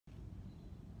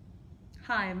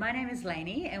Hi, my name is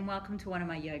Lainey and welcome to one of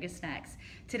my yoga snacks.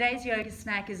 Today's yoga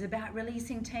snack is about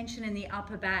releasing tension in the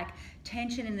upper back,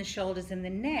 tension in the shoulders and the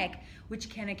neck,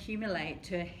 which can accumulate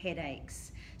to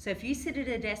headaches. So if you sit at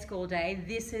a desk all day,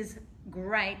 this is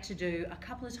great to do a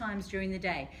couple of times during the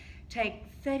day. Take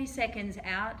 30 seconds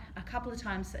out a couple of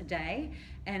times a day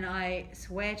and I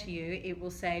swear to you it will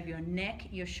save your neck,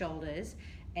 your shoulders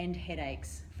and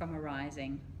headaches from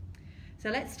arising. So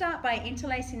let's start by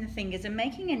interlacing the fingers and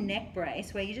making a neck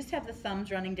brace where you just have the thumbs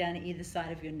running down either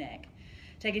side of your neck.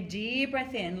 Take a deep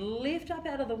breath in, lift up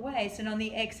out of the waist, and on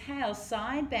the exhale,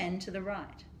 side bend to the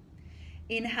right.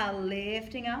 Inhale,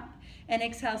 lifting up, and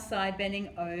exhale, side bending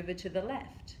over to the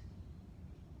left.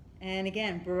 And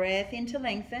again, breath in to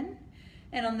lengthen,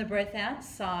 and on the breath out,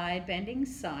 side bending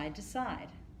side to side.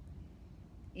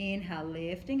 Inhale,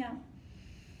 lifting up.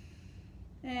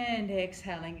 And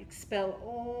exhaling, expel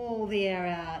all the air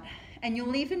out. And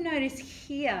you'll even notice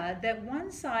here that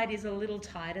one side is a little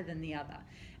tighter than the other.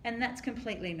 And that's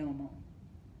completely normal.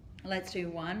 Let's do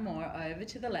one more over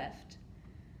to the left.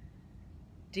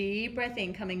 Deep breath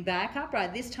in, coming back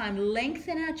upright. This time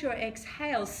lengthen out your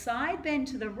exhale, side bend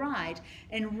to the right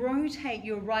and rotate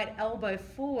your right elbow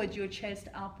forward, your chest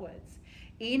upwards.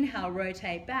 Inhale,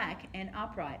 rotate back and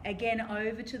upright. Again,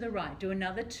 over to the right. Do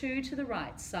another two to the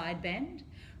right. Side bend.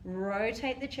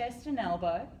 Rotate the chest and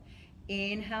elbow.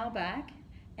 Inhale, back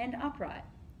and upright.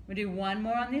 We'll do one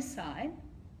more on this side.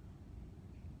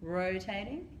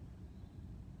 Rotating.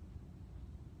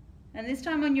 And this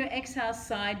time on your exhale,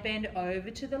 side bend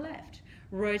over to the left.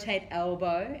 Rotate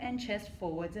elbow and chest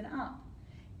forwards and up.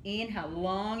 Inhale,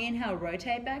 long inhale,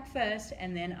 rotate back first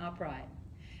and then upright.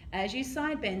 As you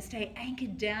side bend, stay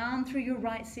anchored down through your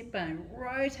right sit bone.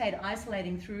 Rotate,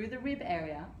 isolating through the rib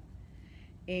area.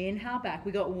 Inhale back.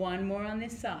 We got one more on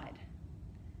this side.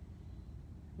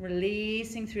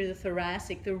 Releasing through the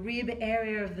thoracic, the rib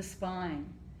area of the spine.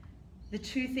 The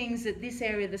two things that this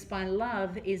area of the spine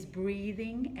love is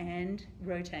breathing and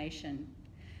rotation.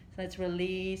 So let's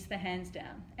release the hands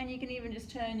down. And you can even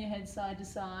just turn your head side to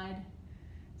side.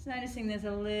 Just noticing there's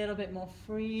a little bit more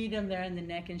freedom there in the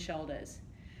neck and shoulders.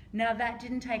 Now that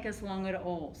didn't take us long at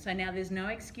all. So now there's no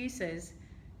excuses.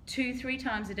 2-3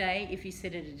 times a day if you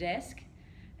sit at a desk,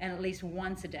 and at least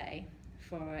once a day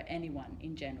for anyone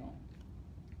in general.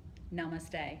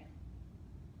 Namaste.